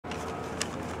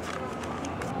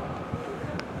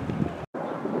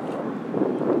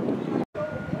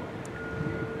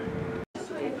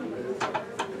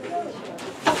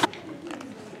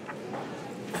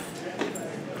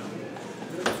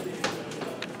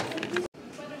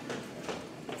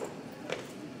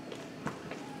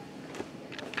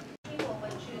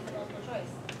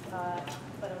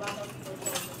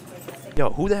Yo,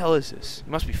 who the hell is this?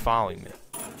 He must be following me.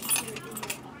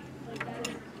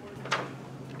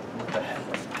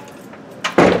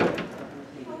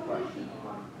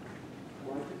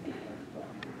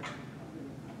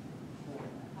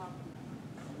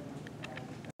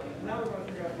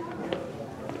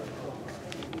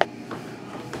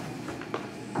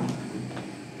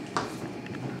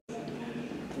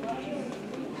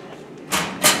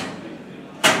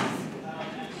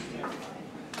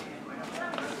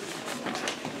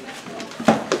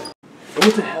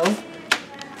 What the hell?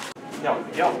 Yo,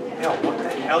 what the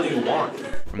hell do you want?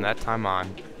 From that time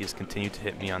on, he has continued to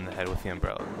hit me on the head with the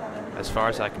umbrella. As far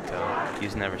as I can tell,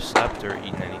 he's never slept or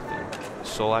eaten anything. His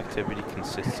sole activity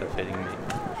consists of hitting me.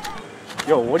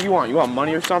 Yo, what do you want? You want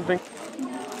money or something?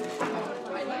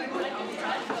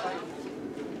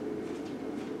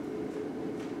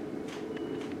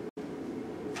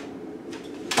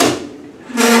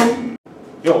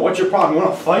 Yo, what's your problem? You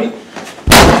want to fight?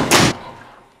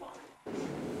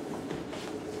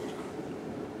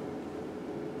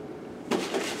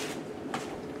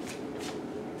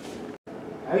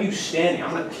 How are you standing?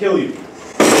 I'm gonna kill you.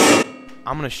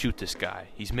 I'm gonna shoot this guy.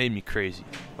 He's made me crazy.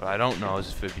 What I don't know is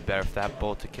if it'd be better for that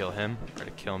bullet to kill him or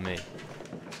to kill me.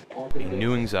 A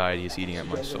new anxiety is eating at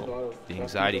my soul. The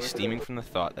anxiety stemming from the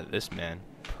thought that this man,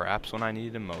 perhaps when I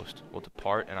needed him most, will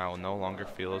depart and I will no longer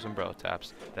feel those umbrella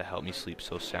taps that help me sleep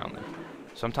so soundly.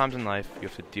 Sometimes in life, you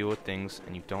have to deal with things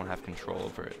and you don't have control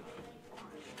over it.